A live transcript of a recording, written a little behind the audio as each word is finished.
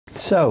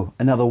So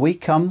another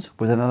week comes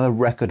with another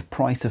record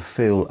price of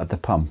fuel at the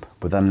pump,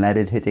 with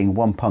unleaded hitting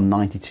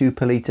 £1.92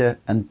 per litre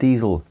and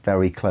diesel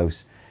very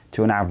close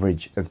to an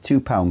average of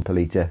 £2 per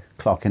litre,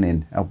 clocking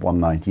in at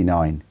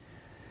 £1.99.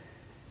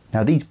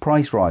 Now these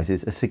price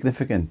rises are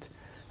significant,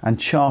 and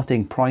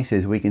charting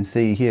prices we can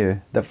see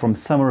here that from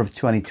summer of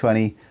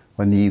 2020,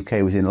 when the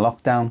UK was in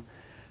lockdown,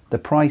 the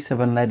price of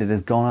unleaded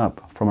has gone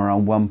up from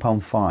around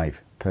 £1.5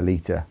 per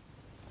litre.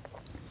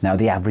 Now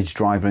the average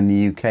driver in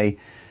the UK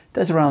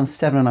does around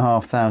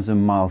 7,500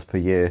 miles per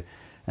year,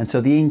 and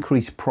so the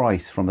increased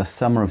price from the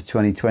summer of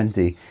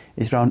 2020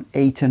 is around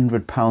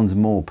 £800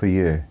 more per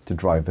year to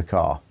drive the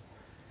car.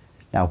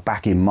 Now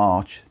back in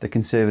March, the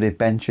Conservative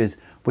benches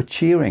were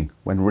cheering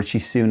when Rishi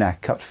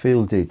Sunak cut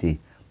fuel duty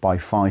by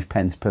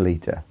 5p per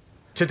litre.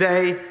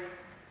 Today,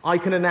 I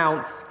can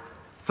announce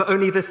for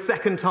only the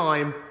second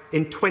time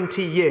in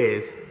 20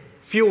 years,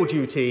 fuel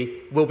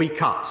duty will be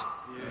cut.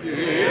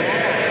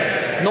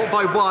 Yeah. Not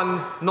by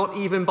 1, not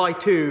even by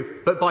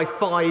 2, but by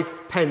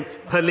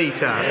 5p per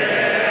litre.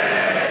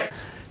 Yeah.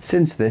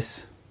 Since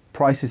this,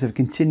 prices have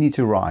continued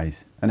to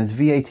rise, and as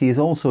VAT is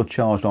also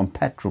charged on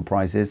petrol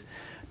prices,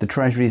 the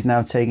Treasury is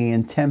now taking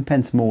in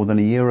 10p more than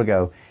a year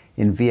ago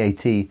in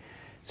VAT.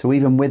 So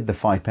even with the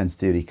 5p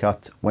duty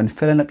cut, when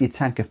filling up your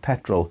tank of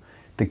petrol,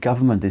 the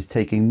government is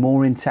taking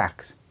more in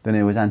tax than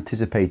it was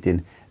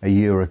anticipating a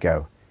year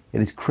ago.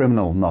 It is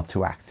criminal not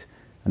to act,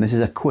 and this is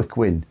a quick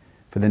win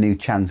for the new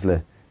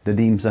Chancellor,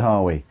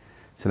 Zahawi.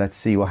 So let's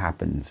see what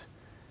happens.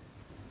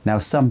 Now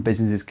some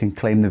businesses can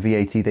claim the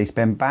VAT they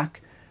spend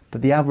back,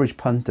 but the average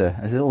punter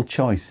has little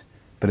choice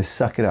but to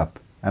suck it up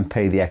and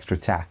pay the extra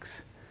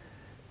tax.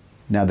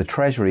 Now the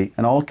Treasury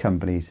and all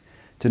companies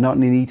do not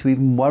need to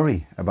even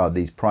worry about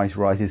these price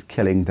rises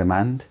killing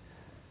demand.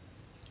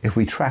 If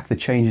we track the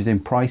changes in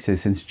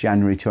prices since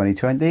January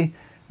 2020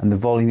 and the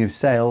volume of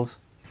sales,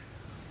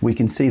 we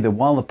can see that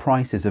while the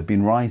prices have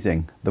been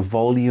rising, the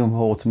volume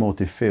of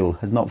automotive fuel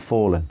has not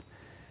fallen.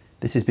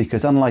 This is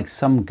because, unlike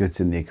some goods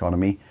in the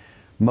economy,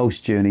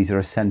 most journeys are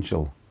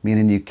essential,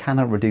 meaning you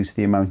cannot reduce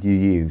the amount you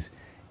use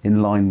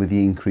in line with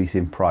the increase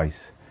in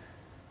price.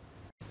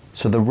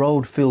 So the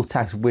road fuel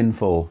tax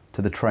windfall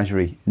to the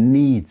Treasury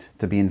needs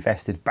to be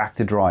invested back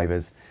to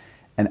drivers,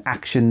 and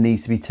action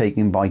needs to be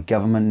taken by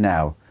government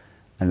now.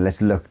 And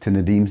let's look to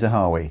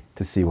Zahawi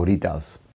to see what he does.